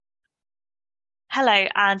Hello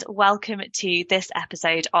and welcome to this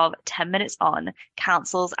episode of 10 Minutes On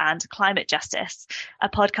Councils and Climate Justice, a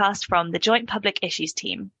podcast from the Joint Public Issues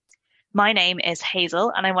team. My name is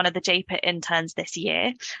Hazel and I'm one of the JPIT interns this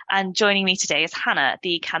year. And joining me today is Hannah,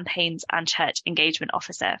 the Campaigns and Church Engagement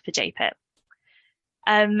Officer for JPIT.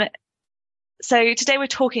 So today we're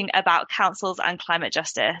talking about councils and climate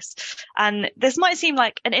justice. And this might seem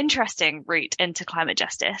like an interesting route into climate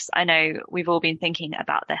justice. I know we've all been thinking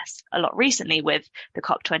about this a lot recently with the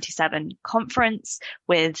COP27 conference,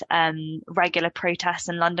 with regular protests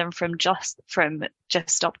in London from Just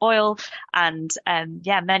Stop Oil, and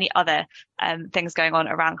many other things going on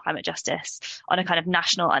around climate justice on a kind of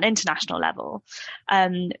national and international level.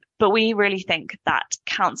 But we really think that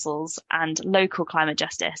councils and local climate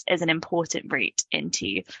justice is an important route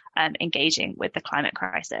into engaging with the climate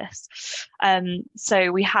crisis.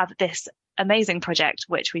 So we have this amazing project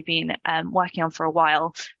which we've been working on for a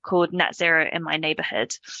while called Net Zero in My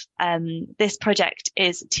Neighbourhood. This project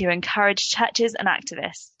is to encourage churches and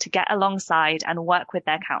activists to get alongside and work with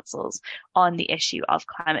their councils on the issue of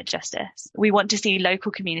climate justice. We want to see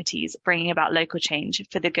local communities bringing about local change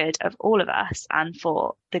for the good of all of us and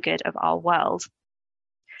for the good of our world.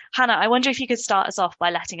 Hannah, I wonder if you could start us off by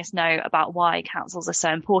letting us know about why councils are so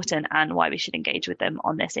important and why we should engage with them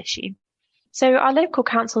on this issue. So our local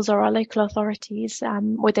councils or our local authorities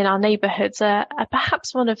within our neighbourhoods are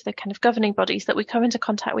perhaps one of the kind of governing bodies that we come into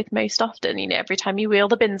contact with most often. You know, every time you wheel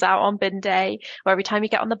the bins out on bin day, or every time you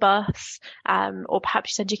get on the bus, or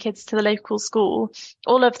perhaps you send your kids to the local school,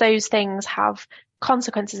 all of those things have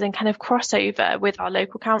consequences and kind of crossover with our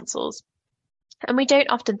local councils. And we don't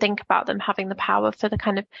often think about them having the power for the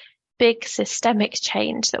kind of big systemic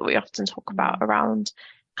change that we often talk about around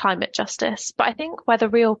climate justice. But I think where the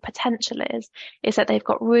real potential is that they've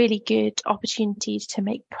got really good opportunities to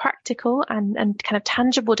make practical and kind of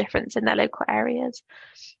tangible difference in their local areas.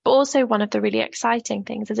 But also one of the really exciting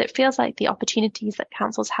things is it feels like the opportunities that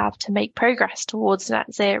councils have to make progress towards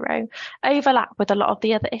net zero overlap with a lot of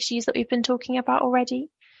the other issues that we've been talking about already.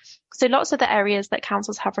 So lots of the areas that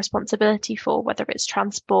councils have responsibility for, whether it's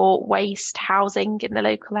transport, waste, housing in the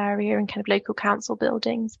local area and kind of local council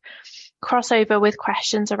buildings, cross over with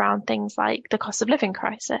questions around things like the cost of living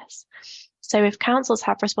crisis. So if councils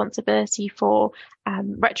have responsibility for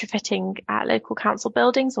retrofitting local council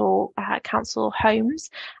buildings or council homes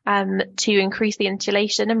to increase the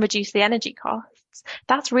insulation and reduce the energy costs,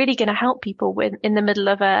 that's really going to help people in the middle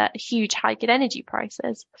of a huge hike in energy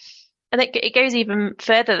prices. And it goes even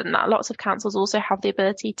further than that. Lots of councils also have the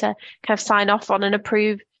ability to kind of sign off on and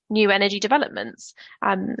approve new energy developments.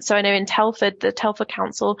 So I know in Telford, the Telford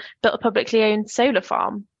Council built a publicly owned solar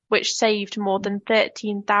farm, which saved more than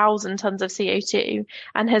 13,000 tonnes of CO2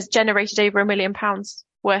 and has generated over £1 million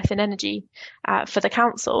worth in energy for the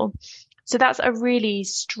council. So that's a really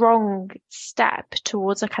strong step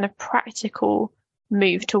towards a kind of practical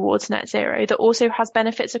move towards net zero that also has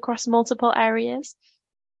benefits across multiple areas.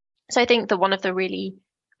 So I think that one of the really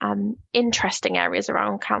interesting areas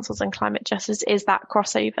around councils and climate justice is that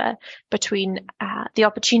crossover between the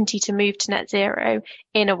opportunity to move to net zero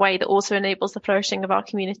in a way that also enables the flourishing of our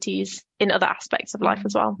communities in other aspects of life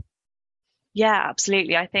as well. Yeah,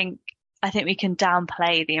 absolutely. I think we can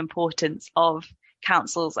downplay the importance of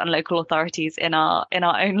councils and local authorities in our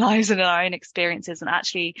own lives and in our own experiences. And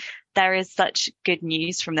actually, there is such good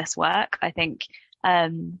news from this work. I think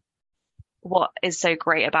what is so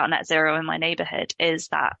great about Net Zero in My Neighbourhood is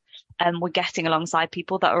that we're getting alongside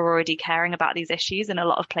people that are already caring about these issues in a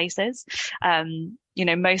lot of places.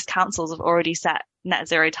 Most councils have already set net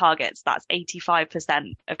zero targets. That's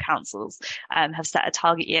 85% of councils have set a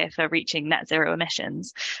target year for reaching net zero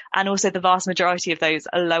emissions. And also the vast majority of those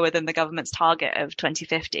are lower than the government's target of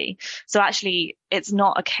 2050. So actually, it's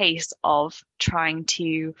not a case of trying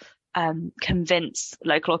to convince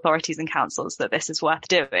local authorities and councils that this is worth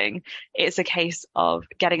doing. It's a case of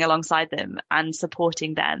getting alongside them and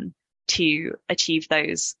supporting them to achieve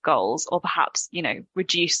those goals, or perhaps,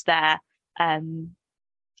 reduce their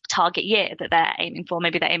target year that they're aiming for.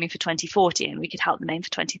 Maybe they're aiming for 2040 and we could help them aim for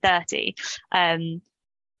 2030.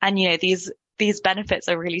 These benefits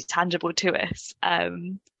are really tangible to us.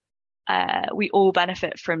 We all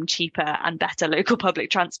benefit from cheaper and better local public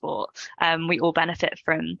transport. We all benefit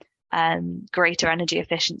from greater energy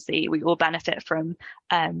efficiency. We all benefit from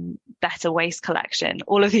better waste collection.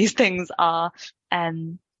 All of these things are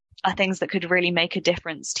things that could really make a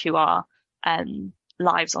difference to our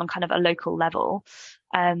lives on kind of a local level.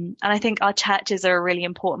 And I think our churches are a really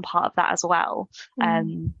important part of that as well.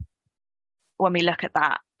 When we look at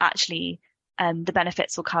that, actually, the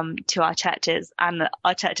benefits will come to our churches, and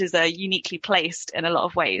our churches are uniquely placed in a lot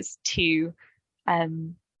of ways to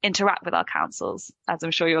interact with our councils, as I'm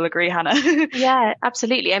sure you'll agree, Hannah. Yeah,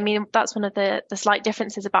 absolutely. I mean, that's one of the slight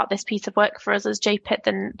differences about this piece of work for us as JPIT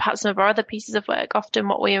than perhaps some of our other pieces of work. Often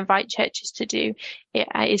what we invite churches to do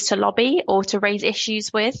is to lobby or to raise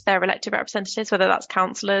issues with their elected representatives, whether that's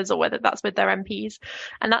councillors or whether that's with their MPs.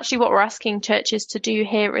 And actually what we're asking churches to do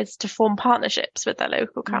here is to form partnerships with their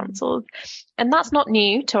local councils. And that's not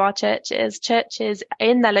new to our churches. Churches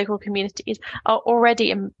in their local communities are already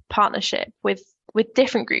in partnership with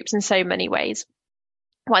different groups in so many ways,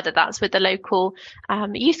 whether that's with the local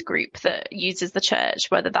youth group that uses the church,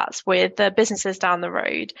 whether that's with the businesses down the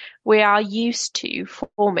road. We are used to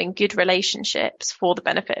forming good relationships for the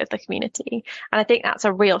benefit of the community. And I think that's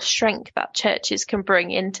a real strength that churches can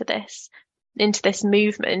bring into this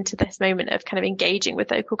movement, into this moment of kind of engaging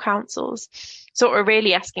with local councils. So what we're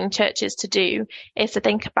really asking churches to do is to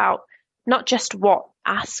think about not just what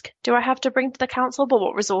ask do I have to bring to the council, but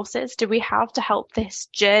what resources do we have to help this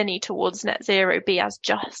journey towards net zero be as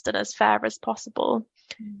just and as fair as possible.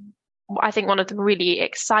 I think one of the really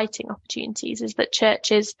exciting opportunities is that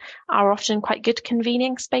churches are often quite good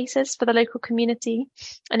convening spaces for the local community.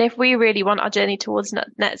 And if we really want our journey towards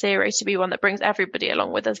net zero to be one that brings everybody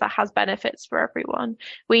along with us, that has benefits for everyone,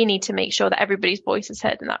 we need to make sure that everybody's voice is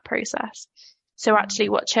heard in that process. So actually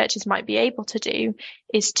what churches might be able to do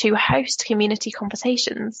is to host community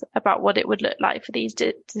conversations about what it would look like for these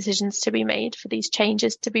decisions to be made, for these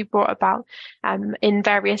changes to be brought about in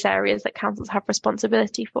various areas that councils have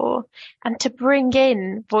responsibility for, and to bring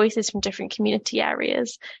in voices from different community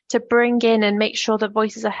areas, to bring in and make sure that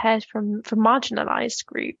voices are heard from marginalised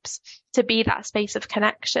groups, to be that space of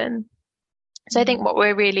connection. So I think what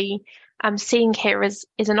we're really seeing here is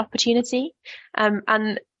an opportunity,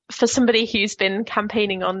 and for somebody who's been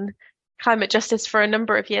campaigning on climate justice for a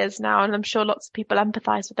number of years now, and I'm sure lots of people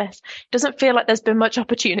empathise with this, it doesn't feel like there's been much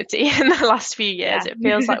opportunity in the last few years. Yeah. It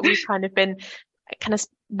feels like we've kind of been kind of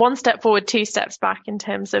one step forward, two steps back in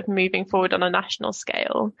terms of moving forward on a national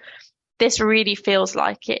scale. This really feels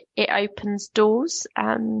like it opens doors.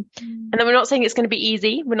 And then we're not saying it's going to be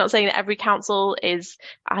easy. We're not saying that every council is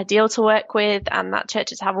ideal to work with and that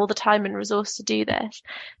churches have all the time and resource to do this.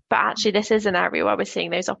 But actually, this is an area where we're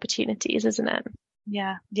seeing those opportunities, isn't it?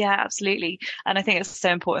 Yeah, absolutely. And I think it's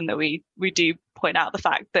so important that we do point out the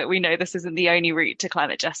fact that we know this isn't the only route to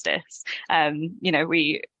climate justice.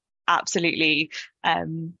 We absolutely,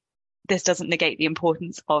 this doesn't negate the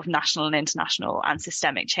importance of national and international and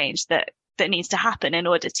systemic change that needs to happen in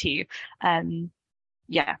order to,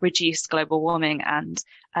 reduce global warming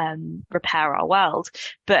and repair our world.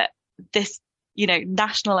 But this,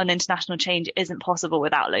 national and international change isn't possible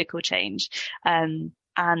without local change. And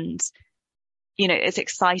it's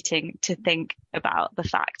exciting to think about the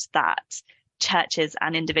fact that churches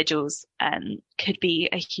and individuals could be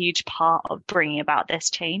a huge part of bringing about this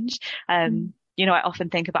change. I often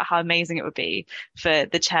think about how amazing it would be for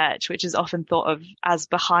the church, which is often thought of as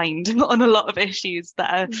behind on a lot of issues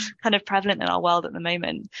that are kind of prevalent in our world at the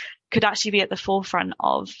moment, could actually be at the forefront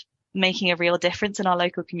of making a real difference in our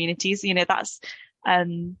local communities. That's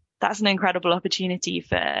an incredible opportunity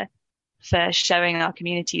for showing our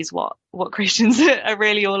communities what Christians are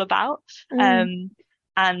really all about. And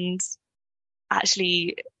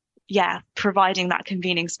actually, providing that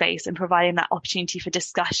convening space and providing that opportunity for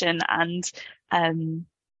discussion and,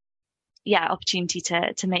 opportunity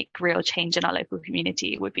to make real change in our local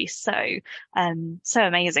community would be so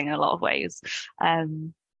amazing in a lot of ways.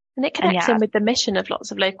 And it connects in with the mission of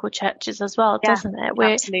lots of local churches as well, doesn't it?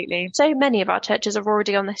 Absolutely. So many of our churches are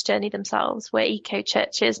already on this journey themselves. We're eco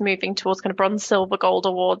churches moving towards kind of bronze, silver, gold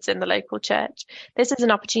awards in the local church. This is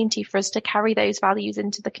an opportunity for us to carry those values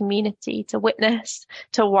into the community, to witness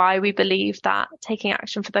to why we believe that taking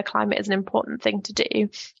action for the climate is an important thing to do,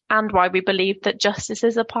 and why we believe that justice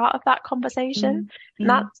is a part of that conversation.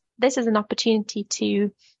 And this is an opportunity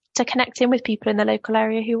to connect in with people in the local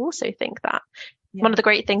area who also think that. One of the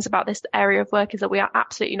great things about this area of work is that we are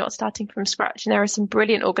absolutely not starting from scratch, and there are some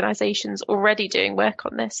brilliant organisations already doing work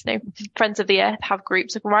on this. Friends of the Earth have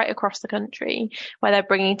groups right across the country where they're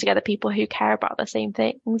bringing together people who care about the same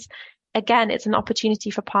things. Again, it's an opportunity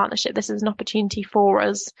for partnership. This is an opportunity for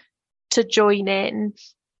us to join in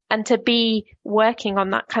and to be working on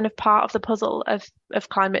that kind of part of the puzzle of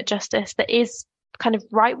climate justice that is kind of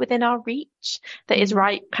right within our reach, that is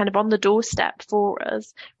right kind of on the doorstep for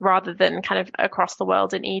us, rather than kind of across the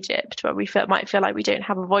world in Egypt, where we might feel like we don't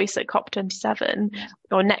have a voice at COP27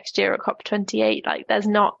 or next year at COP28. Like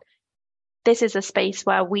this is a space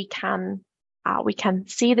where we can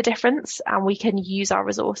see the difference, and we can use our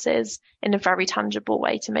resources in a very tangible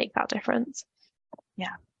way to make that difference.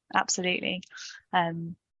 Yeah, absolutely.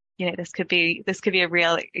 this could be a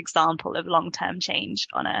real example of long-term change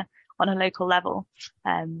on a local level.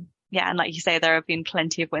 Yeah, and like you say, there have been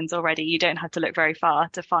plenty of wins already. You don't have to look very far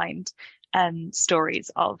to find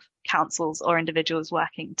stories of councils or individuals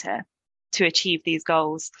working to achieve these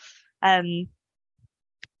goals. And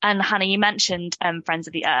Hannah, you mentioned Friends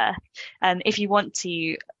of the Earth. If you want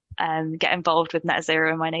to get involved with Net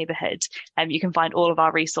Zero in my neighbourhood, you can find all of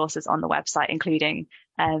our resources on the website, including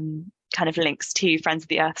kind of links to Friends of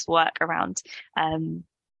the Earth's work around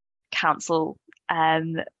council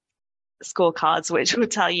scorecards, which will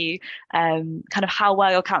tell you kind of how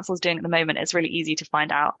well your council is doing at the moment. It's really easy to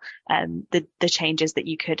find out the changes that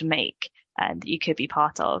you could make and that you could be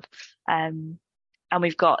part of. And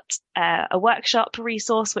we've got a workshop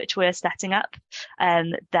resource which we're setting up.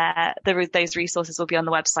 Those resources will be on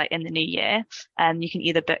the website in the new year. You can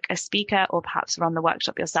either book a speaker or perhaps run the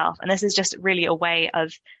workshop yourself. And this is just really a way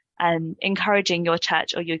of encouraging your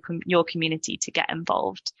church or your community to get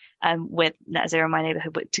involved with Net Zero in my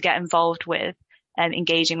neighbourhood, to get involved with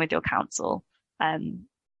engaging with your council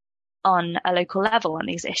on a local level on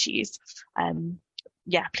these issues.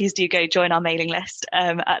 Yeah, please do go join our mailing list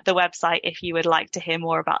at the website if you would like to hear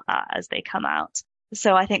more about that as they come out.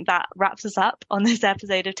 So I think that wraps us up on this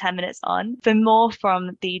episode of 10 Minutes On. For more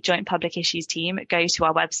from the Joint Public Issues team, go to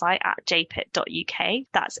our website at jpit.uk.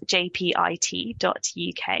 That's jpit.uk.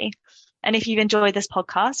 And if you've enjoyed this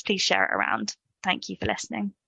podcast, please share it around. Thank you for listening.